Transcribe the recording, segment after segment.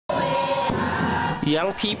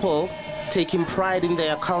Young people taking pride in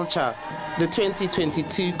their culture. The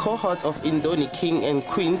 2022 cohort of Indoni King and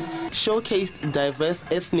Queens showcased diverse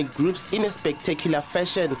ethnic groups in a spectacular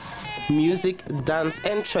fashion. Music, dance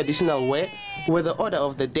and traditional wear were the order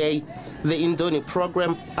of the day. The Indoni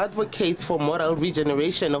program advocates for moral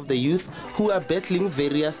regeneration of the youth who are battling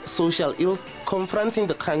various social ills confronting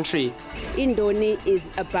the country. Indoni is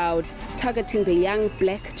about targeting the young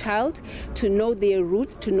black child to know their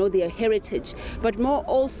roots, to know their heritage, but more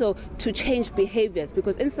also to change behaviors,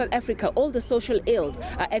 because in South Africa all the social ills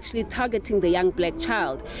are actually targeting the young black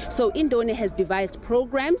child. So Indoni has devised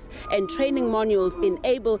programs and training manuals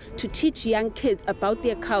able to teach young kids about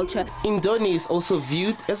their culture. Indoni is also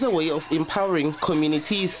viewed as a way of empowering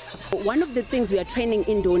communities. One of the things we are training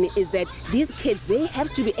Indoni is that these kids, they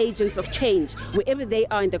have to be agents of change wherever they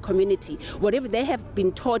are in the community. Whatever they have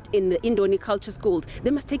been taught in the Indoni culture schools, they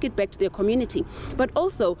must take it back to their community. But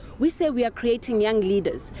also, we say we are creating young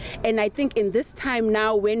leaders. And I think in this time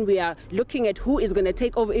now, when we are looking at who is going to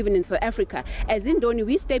take over even in South Africa, as Indoni,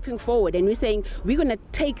 we're stepping forward and we're saying we're going to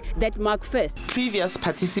take that mark first. Previous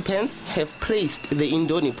participants have praised the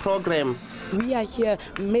Indoni program. We are here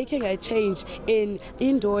making a change in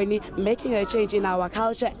Indoni, making a change in our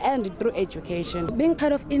culture and through education. Being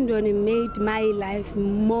part of Indoni made my life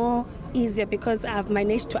more easier because I've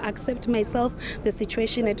managed to accept myself, the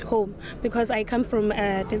situation at home, because I come from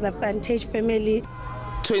a disadvantaged family.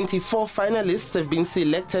 24 finalists have been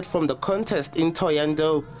selected from the contest in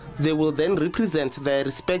Thoyando. They will then represent their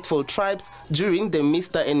respectful tribes during the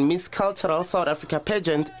Mr. and Miss Cultural South Unveiling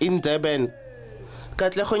pageant in Durban.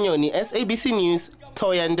 Unveiling, SABC News,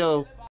 Thoyando.